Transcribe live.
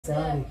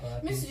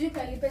Mimi sijui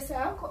kali pesa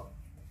yako.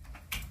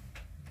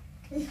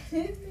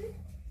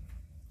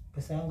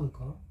 Pesa yangu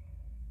iko.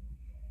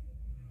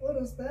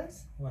 What was that?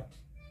 What?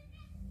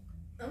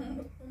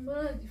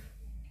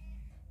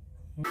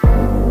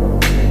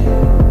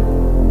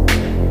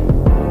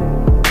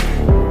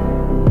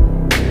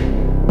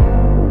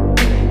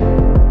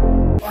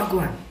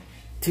 Wagwan,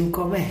 Team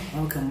Kome,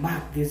 welcome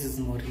back. This is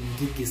Maureen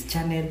Gigi's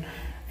channel,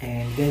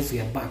 and guys, we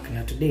are back.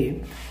 Now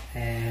today,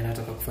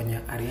 nataka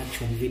kufanya a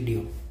reaction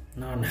video.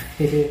 Naona.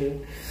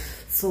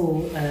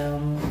 So,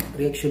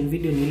 reaction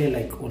video ni ile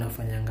like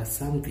unafanyanga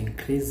something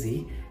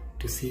crazy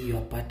to see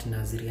your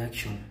partner's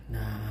reaction.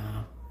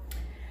 Na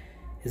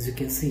as you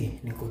can see,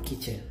 niko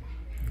kitchen.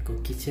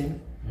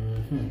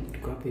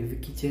 Niko hapa hivi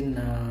kitchen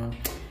na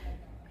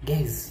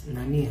guys,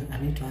 nani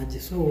anaitwa aje?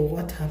 So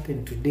what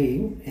happened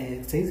today?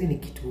 Saizi ni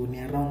kitu ni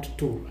around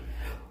 2.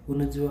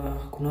 Unajua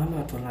kuna wale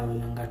watu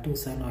wanalalanga tu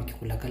sana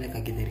wakikula kale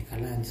ka githeri ka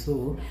lunch.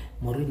 So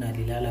Maureen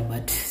alilala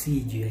but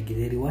si juu ya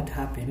githeri. What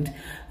happened?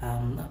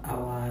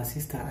 Our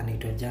sister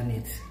anaitwa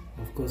Janet,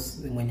 of course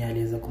mwenye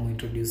aliweza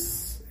kumintroduce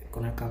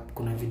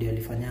kuna video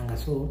alifanyanga,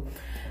 so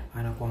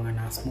anakuanga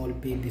na small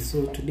baby.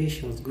 So today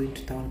she was going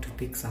to town to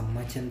pick some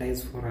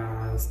merchandise for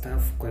her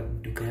stuff kwa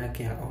duka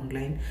yake ya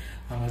online.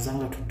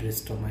 Amazanga to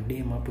dress to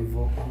madem hapo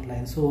hivyo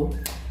online. So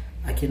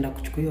akienda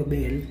kuchukua hiyo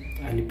bail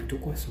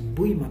alipituka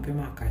asubuhi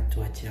mapema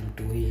akatuachia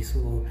mtoi.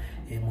 So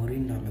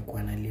Maureen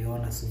amekuwa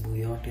analiona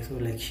asubuhi yote, so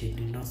like she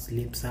did not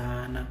sleep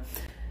sana.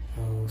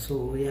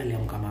 So yeye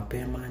aliamka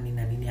mapema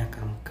nini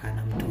akamka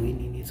na mtoi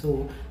nini.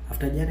 So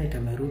after Janet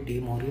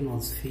amerudi, Maureen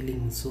was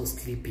feeling so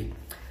sleepy,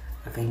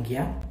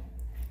 akaingia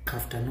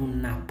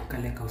afternoon nap,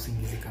 kale ka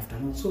usingizi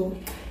afternoon. So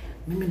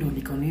mimi ndo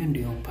nikaona hiyo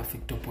ndio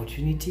perfect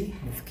opportunity,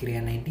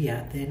 nifikiria na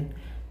idea then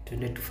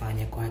tuende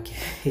tufanye kwake.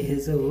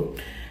 So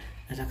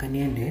nataka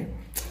niende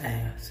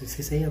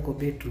sasa yako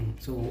bedroom.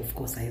 So of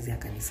course hizi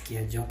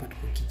akanisikia job at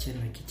kitchen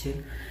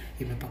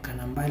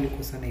imepakana mbali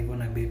kwa sana hivyo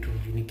na bedroom,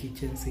 ni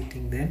kitchen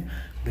sitting then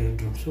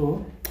bedroom.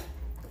 So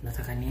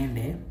nataka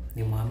niende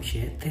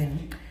nimwamshe then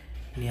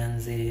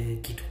nianze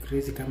kitu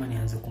crazy, kama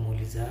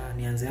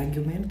nianze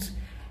argument,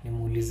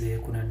 nimuulize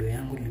kuna do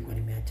yangu nilikuwa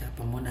nimeacha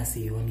hapa, mbona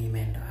sioni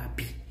imeenda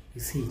wapi,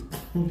 you see.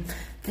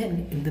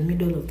 Then in the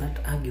middle of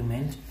that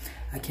argument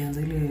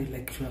akianza ile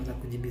like tuanza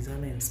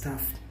kujibizana and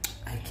stuff,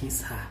 I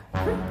kiss her.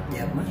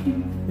 Jama.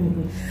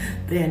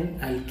 Then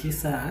I'll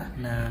kiss her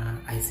na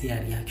I see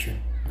her reaction.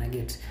 I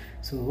get.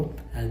 So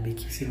I'll be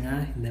kissing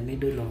her in the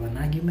middle of an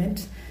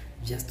argument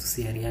just to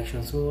see her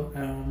reaction. So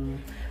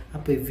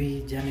hapo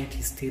hivi Janet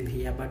is still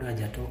here, bado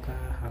hajatoka,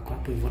 hako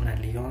hapo hivyo na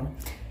Leon.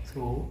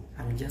 So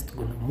I'm just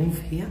gonna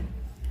move here.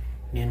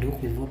 Niende huko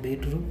hivyo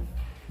bedroom.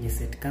 Ni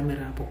set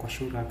camera hapo kwa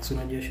Shurax.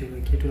 Unajua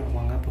Shurax kitu na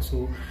mwanga hapo,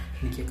 so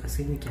nikiweka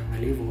simu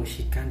nikiangalia hivyo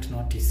she can't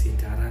notice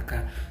it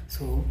haraka.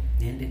 So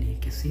niende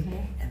niweke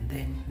simu and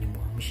then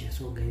nimwamshe.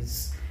 So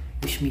guys,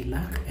 wish me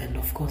luck and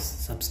of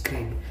course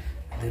subscribe.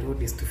 The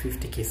road is to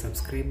 50k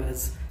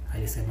subscribers.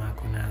 Alisema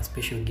akona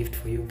special gift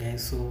for you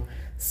guys, so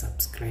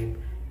subscribe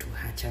to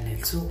her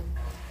channel. So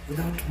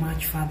without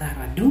much further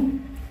ado,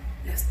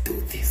 let's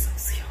do this.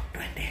 See you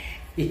twende.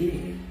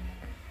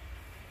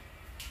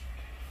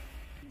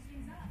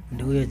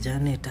 Ndio huyo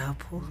Janet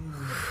hapo.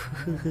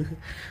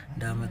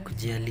 Ndio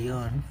amekujia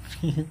Leon.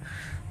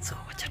 So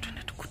wacha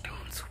tuende tukute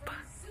super.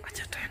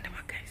 Wacha tuende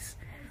ma guys.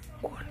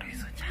 Kuondoa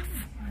hizo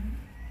chafu.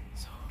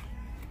 So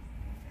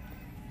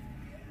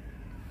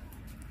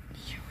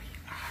here we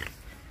are.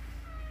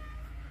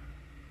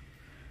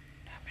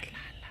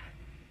 Namelala.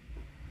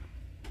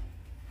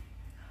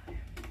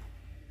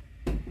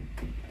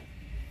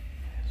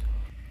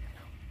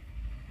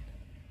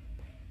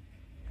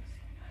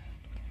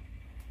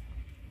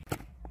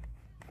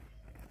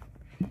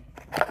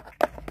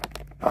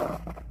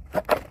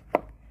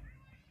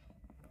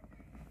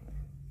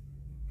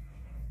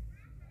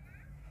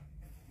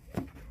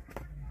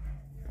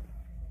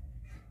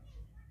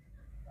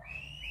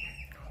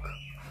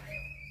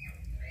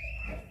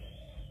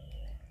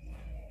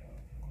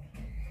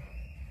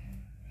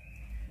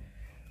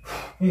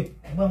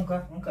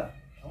 Amka.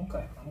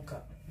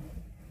 Amka.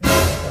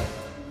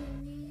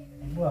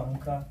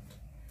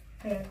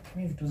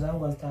 Mimi vitu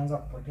zangu zitaanza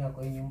kupotea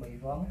kwa hii nyumba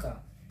hivyo. Amka.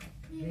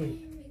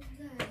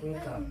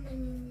 Weka.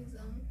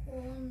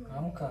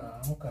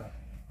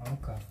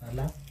 Amka.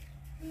 Ala.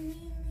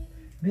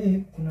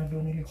 Kuna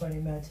do nilikuwa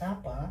nimeacha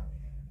hapa,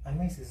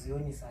 ama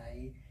sizioni saa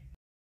hii.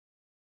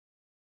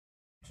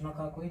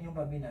 Tunakaa kwa hii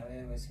nyumba bila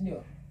wewe, si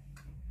ndio?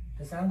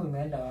 Pesa yangu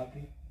imeenda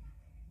wapi?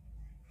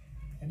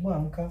 Hebu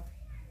amka.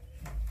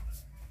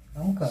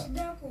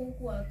 Shida yako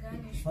huko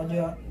gani?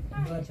 Unajua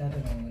acha hata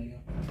naangalia.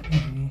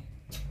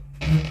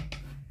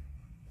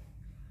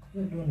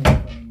 Hiyo ndio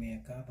nilikuwa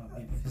nimeweka hapa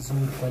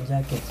vizuri kwa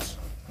jacket.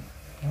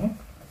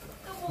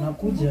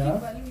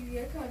 Nakuja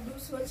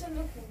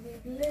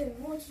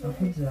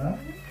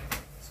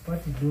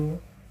sipati do.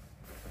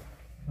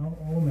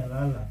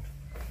 Umelala.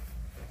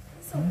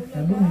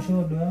 Hebu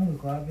nishow do yangu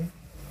iko wapi?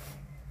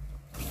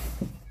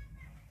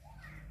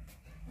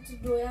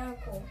 Do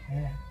yako.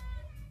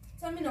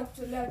 Sasa mimi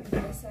nakutolea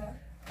pesa.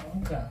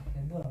 Amka,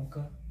 hebu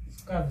amka.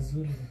 Sikaa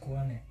vizuri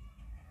nikuone.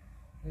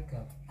 Wake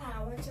up.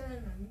 Wachana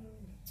na mimi.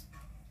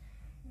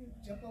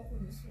 Japo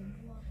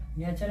kunisumbua.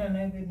 Niachana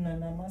na hivi na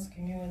I'm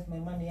asking you where's my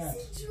money at?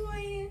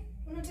 Sijui.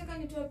 Unataka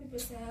nitoe wapi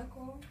pesa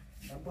yako?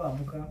 Hebu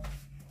amka.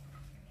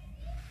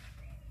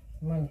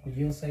 Mimi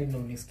nikujio side ndio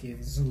unisikie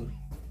vizuri.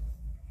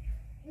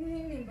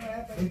 Nini mbaya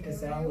hapa?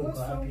 Pesa yangu iko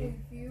wapi?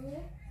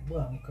 Hebu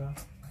amka.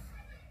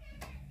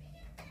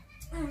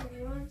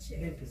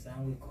 Niwache. Pesa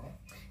yangu iko.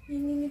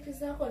 Nini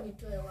pesa yako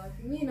nitoe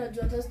wapi? Mimi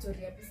najua hata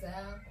story ya pesa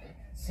yako.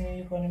 Si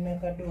niko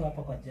nimeweka do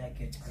hapa kwa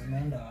jacket.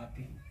 Zimeenda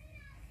wapi?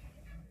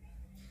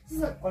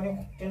 Sasa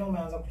kwani tena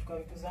umeanza kuchukua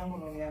vitu zangu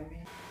na uniambia?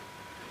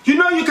 You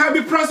know you can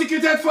be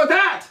prosecuted for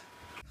that.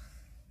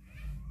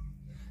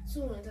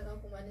 So unataka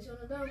kumaanisha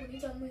unataka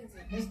kuniita mwizi?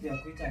 Mimi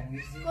sijakuita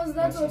mwizi. Because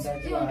that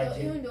was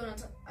hiyo ndio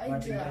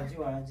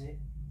unataka aje.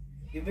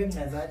 Hivi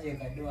mnazaje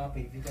kado hapa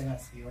hivi tena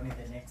sioni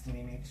the next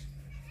minute.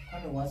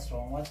 Kwani what's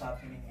wrong? What's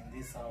happening in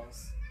this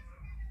house?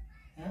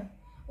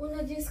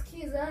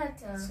 Unajisikiza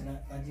hata? Sina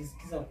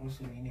najisikiza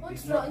kuhusu nini?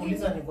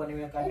 Nakuuliza nilikuwa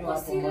nimeweka do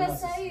hapo mbona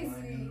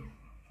saizi?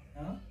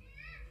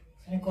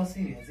 Niko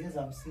serious. Yes,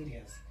 I'm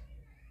serious.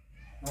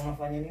 Na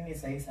unafanya nini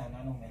sasa hivi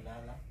sana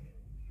umelala?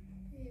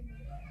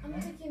 I'm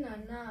taking a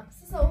nap.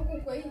 Sasa huko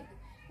kwa hii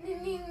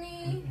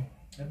nini?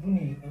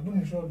 Hebu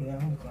ni show do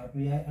yangu kwa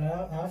wapi? I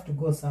have to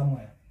go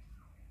somewhere.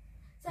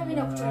 Sasa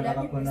mimi nakutolea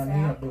pesa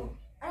yako.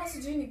 Ana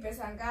sijui ni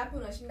pesa ngapi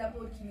unashinda hapo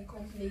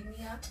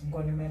ukinicomplainia.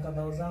 Ngo nimeweka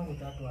dhao zangu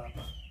 3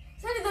 hapa.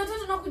 Sasa ni dhao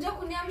 3 unakuja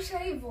kuniamsha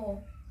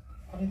hivyo?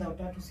 Kwani dhao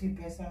 3 si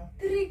pesa?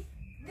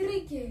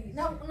 3K.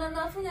 Na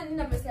nafanya nini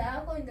na pesa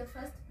yako in the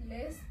first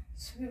place?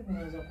 Sio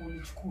unaweza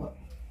kulichukua.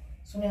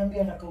 So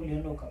niambia hata kama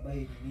ulienda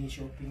ukabai ni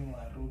shopping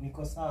waru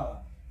niko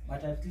sawa.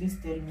 But at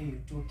least tell me you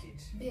took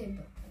it. Babe.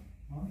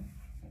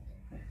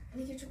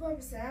 Nikichukua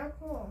pesa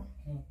yako.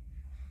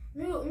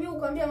 Mimi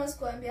ukwambia ama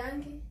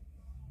sikuambiangi?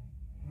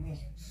 Mimi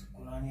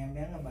kuna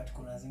niambiana but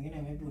kuna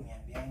zingine maybe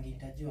uniambiangi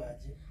nitajua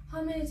aje.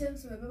 How many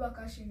times umebeba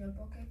cash in your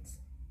pocket?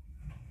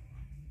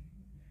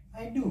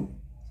 I do.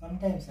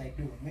 Sometimes I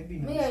do. Maybe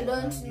no. I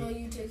don't know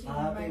you taking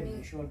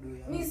money.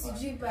 Mimi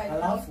sijui pale.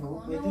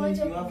 Alafu you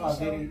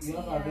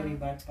have a very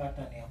bad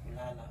pattern ya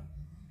kulala.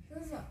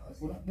 Sasa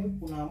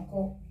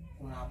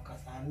unaamka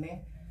saa 4,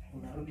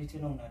 unarudi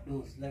tena una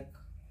doze like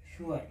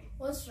surely.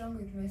 What's wrong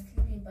with my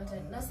sleeping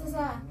pattern? Na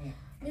sasa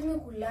mimi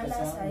kulala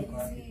saa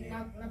hizi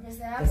na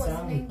pesa yako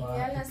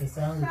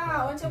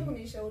zinaingiana. Wacha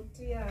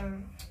kunishautia.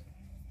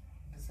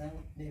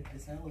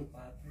 Pesa yangu iko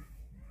wapi?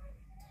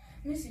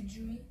 Mimi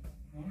sijui.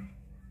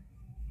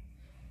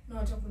 No,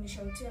 wacha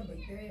kunishautia by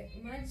the way.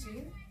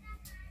 Imagine.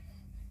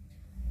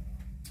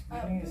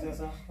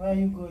 Sasa, where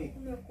are you going?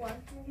 Umekuwa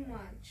too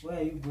much. Where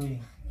are you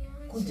going?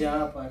 Kuja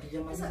hapa,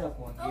 tujamaliza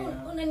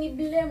kuongea.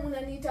 Unaniblame,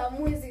 unaniita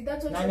mwizi.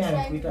 That's what you're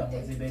trying to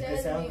tell me.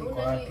 Pesa yangu iko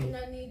wapi?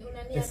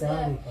 Pesa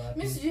yangu iko wapi?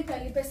 Mimi sijui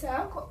pali pesa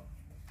yako.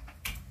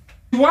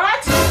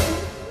 What?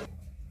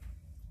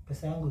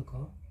 Pesa yangu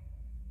iko?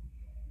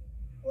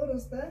 What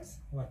was that?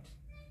 What?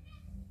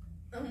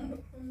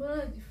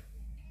 Mbona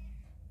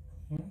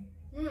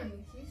ni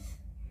kiss?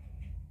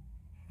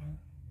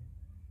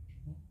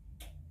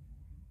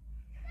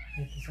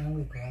 Pesa yangu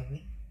iko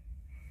wapi?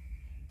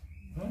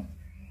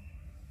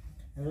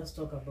 Let's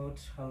talk about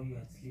how you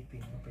are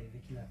sleeping hapa hivi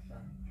kila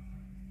saa.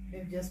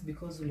 Maybe just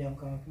because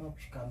uliamka mapema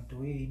kushika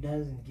mtoi, it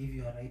doesn't give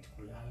you a right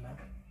kulala.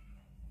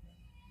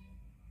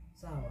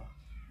 Sawa.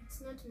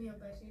 It's not me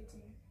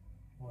overeating.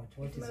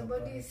 What is my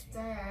body is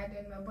tired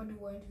and my body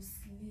wants to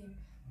sleep.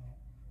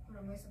 What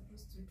am I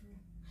supposed to do?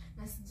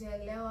 Na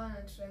sijaelewa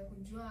na try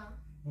kujua.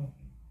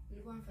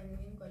 Ulikuwa unafanya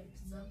nini kwa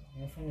lips zako?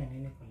 Unafanya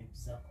nini kwa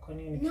lips zako?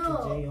 Kwani ni kitu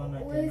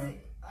jaiona tena?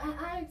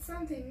 I it's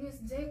something new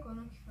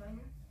sijaikuona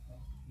ukifanya.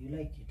 You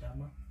like it,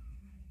 ama?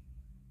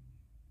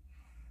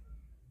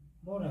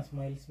 Mbona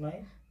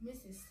smile?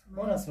 Mrs.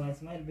 Mbona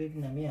smile, baby,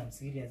 na me I'm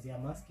serious.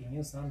 I'm asking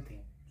you something.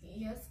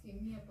 You're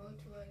asking me about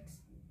what?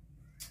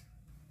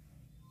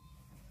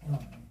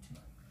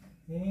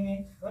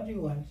 What do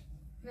you want?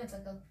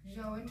 Nataka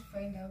kujua, I want to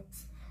find out.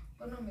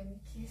 Mbona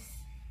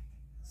umenikiss?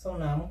 So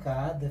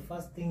naamka, the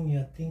first thing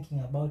you're thinking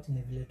about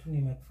ni vile tu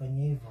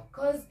nimekufanyia hivyo.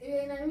 Cause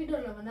you're in the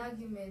middle of an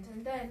argument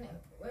and then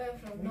we're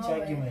from nowhere.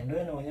 Which argument?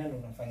 Wewe mwenyewe ndio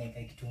unafanya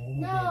kitu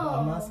ngumu.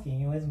 No. I'm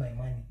asking you, where's my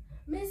money?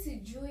 Mimi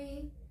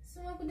sijui.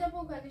 Sema kuja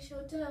hapo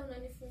ukanishotea,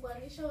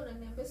 unanifunganisha,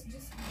 unaniambia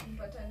sijui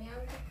sipatani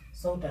yangu.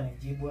 So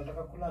utanijibu,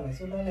 unataka kulala,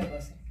 so lale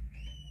basi.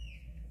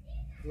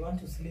 You want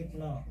to sleep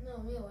now? No,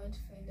 me I want to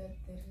find out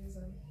the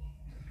reason.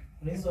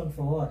 Reason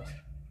for what?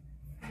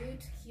 For you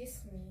to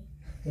kiss me.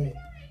 Hey.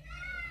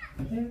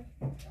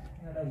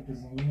 Nada vitu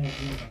zingine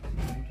tu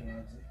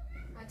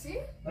ati?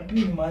 But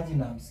you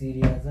imagine I'm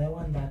serious. I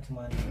want that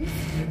money.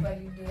 Ni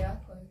valid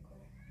yako iko.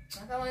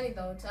 Na kama ni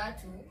dhao 3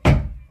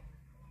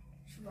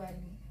 shwali.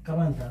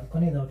 Kama ndio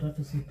kwani dhao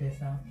 3 si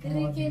pesa.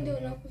 Weekend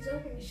unakuja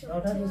kunishotea.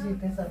 Dhao 3 si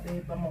pesa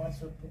babe, kama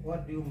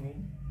what do you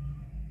mean?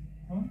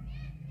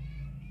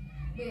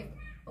 Babe,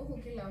 huko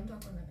kila mtu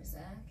ako na pesa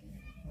yake.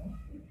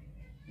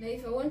 Na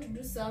if I want to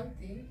do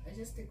something, I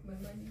just take my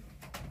money.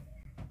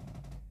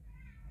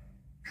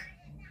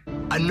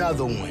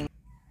 another one.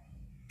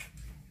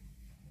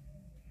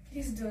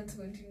 Please don't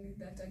continue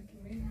that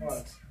argument.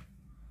 What?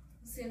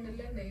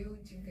 Usiendelee na hiyo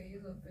ujinga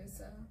hizo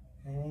pesa.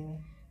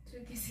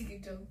 Tukisi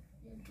kitu.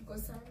 Tuko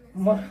sana.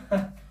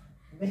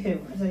 Babe,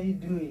 what are you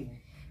doing?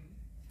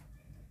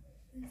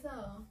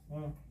 Sawa.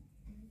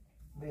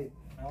 Babe,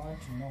 I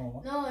want to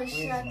know. No,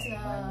 shut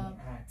up.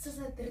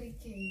 Sasa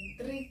 3K,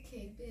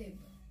 babe.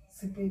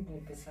 Si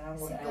babe, pesa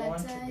yangu. I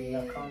want to be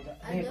accountable.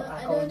 I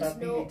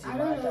Accountability don't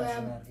know matters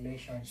in a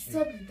relationship.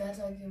 Stop with that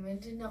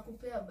argument.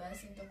 Nakupea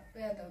basi,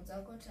 nitakupea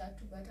zako 3,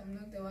 but I'm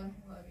not the one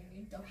who having it.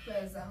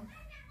 Nitakupea zangu.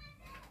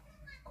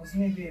 Because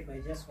maybe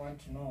I just want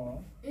to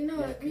know. You know,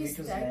 like,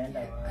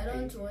 I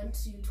don't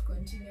want you to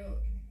continue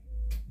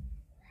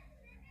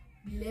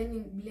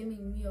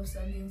blaming me of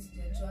something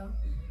sijajua.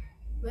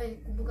 Wewe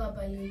kumbuka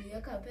pale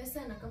niliweka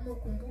pesa na kama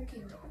ukumbuki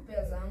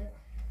nitakupea zangu.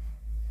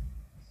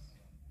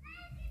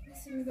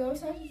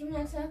 Simgausha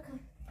tunataka.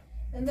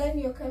 And then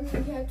you're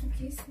coming here to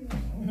kiss me.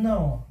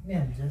 No,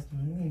 I'm just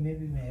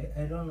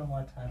I don't know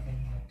what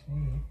happened, but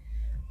me,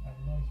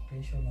 I'm not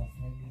patient of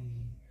maybe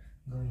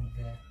going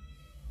there.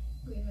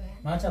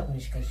 Maacha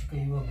kunishikashika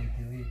hiyo by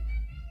the way.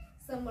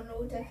 Sasa mbona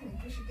hutaki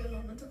nikushike na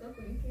unataka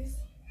kunikiss?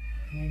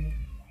 Nini?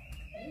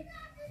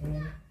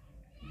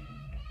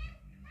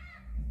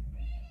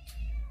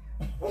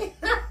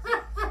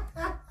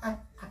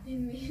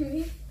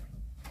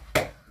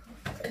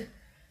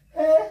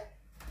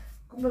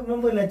 Kumbe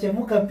mambo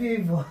inachemuka pia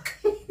hivyo.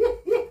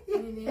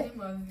 Nini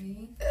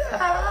mavi?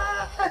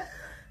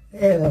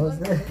 I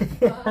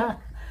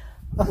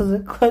was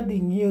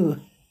recording you.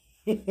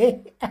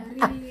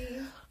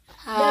 Really?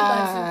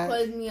 But you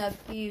called me a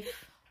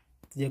thief.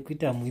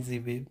 Sijakuita mwizi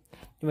babe.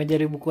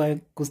 Nimejaribu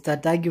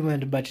kustart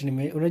argument but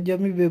unajua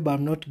mimi babe,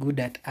 I'm not good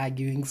at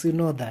arguing, so you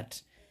know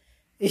that.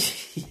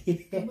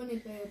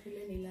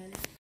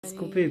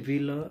 Sikupe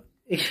pilo.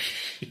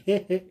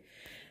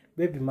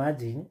 Babe,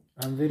 imagine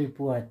I'm very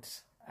poor at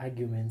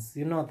arguments.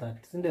 You know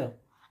that, si ndio?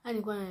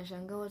 Nilikuwa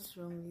nashangaa what's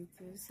wrong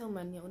with you. Sasa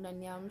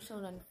unaniamsha,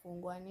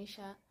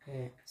 unanifunguanisha.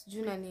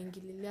 Sijui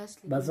unaniingililia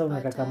sleep. Basi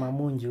unataka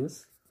mamun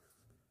juice?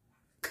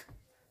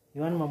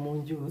 You want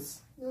mamun juice?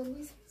 No,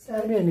 miss.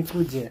 Sasa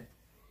nikuje.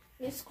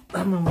 Yes,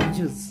 Mamun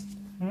juice.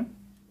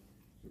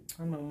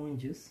 Mamun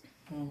juice.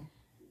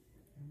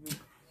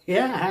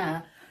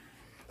 Yeah.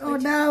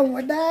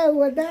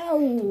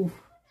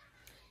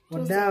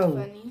 Wadau.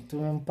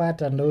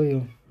 Tumempata ndo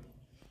huyo.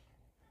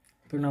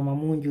 Tuna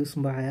mamun juice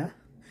mbaya.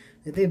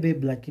 Ete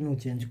babe, lakini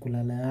uchange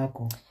kulala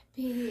yako.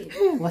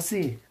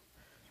 Wasi.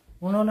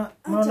 Unaona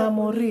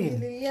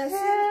Maureen? Yes.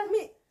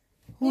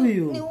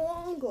 Huyu. Ni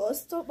uongo.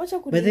 Stop. Acha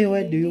By the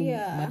way, do you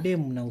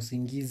madem na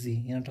usingizi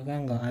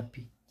inatokanga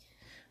wapi?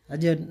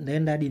 Aje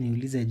ndaenda hadi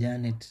niulize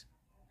Janet.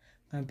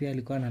 Kama pia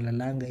alikuwa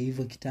analalanga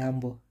hivyo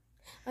kitambo.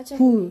 Acha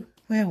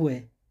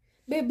wewe.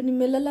 Babe,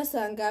 nimelala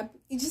saa ngapi?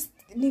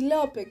 Ni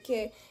leo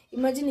pekee.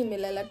 Imagine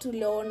nimelala tu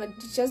leo na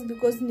just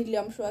because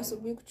niliamshwa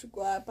asubuhi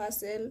kuchukua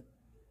parcel.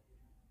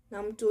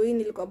 Na mtu huyu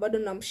nilikuwa bado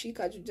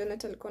namshika juu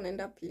Janet alikuwa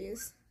anaenda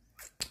place.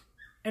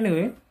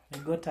 Anyway, I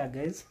got her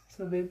guys.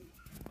 So babe,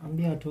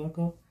 ambia watu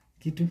wako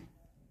kitu.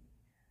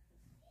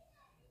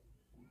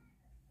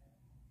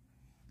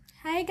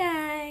 Hi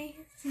guys.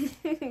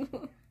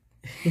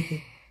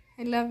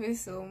 I love you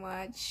so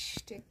much.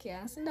 Take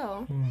care.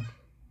 So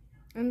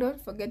and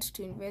don't forget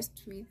to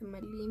invest with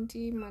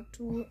Malindi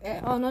Matu.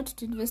 Not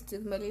to invest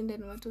with Malindi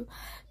and Matu.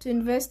 To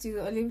invest with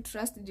Olive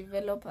Trust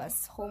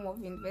Developers, home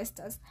of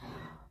investors.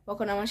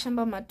 Wako na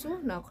mashamba Matu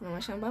na wako na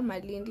mashamba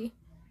Malindi.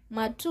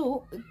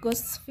 Matu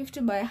goes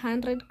 50 by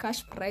 100,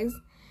 cash price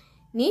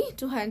ni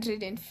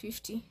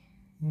 250.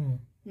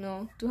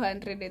 No,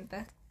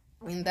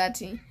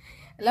 230.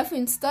 Alafu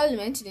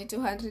installment ni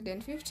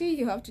 250.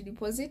 You have to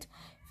deposit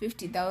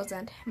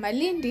 50,000.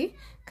 Malindi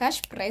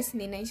cash price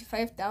ni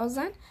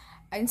 95,000.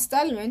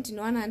 Installment ni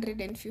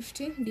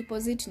 150.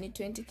 Deposit ni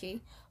 20k.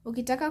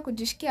 Ukitaka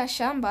kujishikia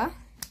shamba,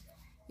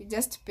 you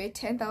just pay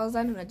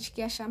 10,000.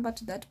 Unajishikia shamba,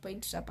 to that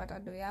point utapata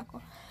do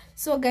yako.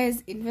 So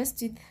guys,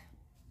 invest with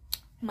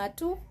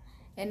Matu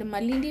and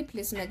Malindi,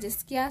 please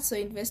unajisikia. So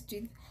invest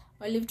with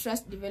Olive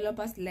Trust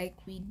Developers like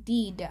we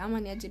did. Ama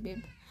ni aje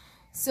babe.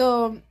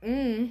 So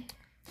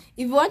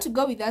if you want to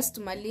go with us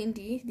to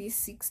Malindi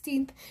this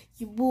 16th,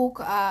 you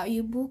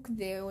book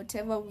the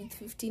whatever with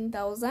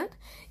 15,000.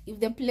 If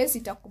the place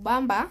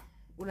itakubamba,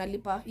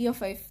 unalipa hiyo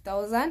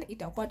 5,000,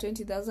 itakuwa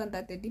 20,000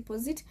 that the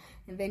deposit,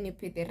 and then you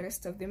pay the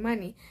rest of the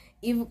money.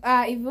 If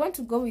you want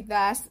to go with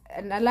us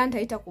na land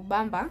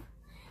itakubamba,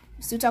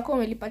 si utakuwa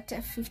umelipa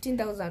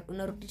 15,000,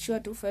 unarudishiwa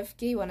tu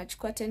 5k,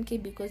 wanachukua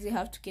 10k because they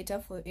have to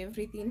cater for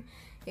everything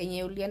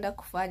yenye ulienda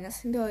kufanya,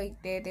 ndio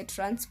the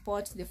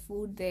transport, the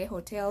food, the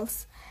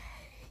hotels.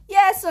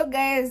 Yeah, so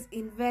guys,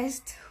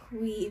 invest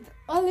with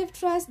Olive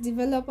Trust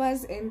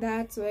Developers, and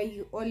that's where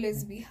you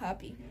always be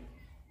happy.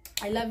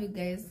 I love you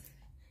guys.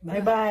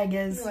 Bye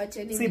guys.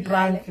 Si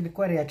prank,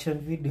 ilikuwa reaction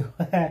video.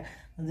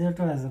 Ndio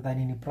tu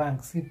nazadhani ni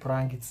prank, si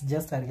prank, it's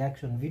just a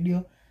reaction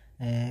video.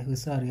 We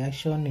saw a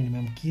reaction,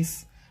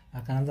 nimemkiss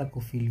akaanza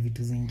kufeel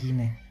vitu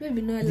zingine.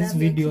 Baby, no, I This love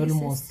video your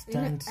kisses. almost You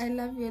know, turned I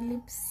love your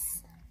lips.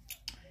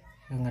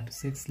 Kanga to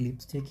sex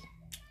lips, check.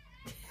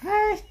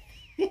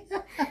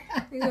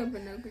 Niko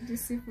penda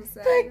kujisifu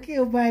sana. Thank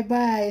you, bye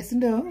bye.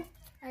 Sindo?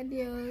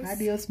 Adios.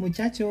 Adios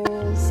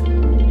muchachos.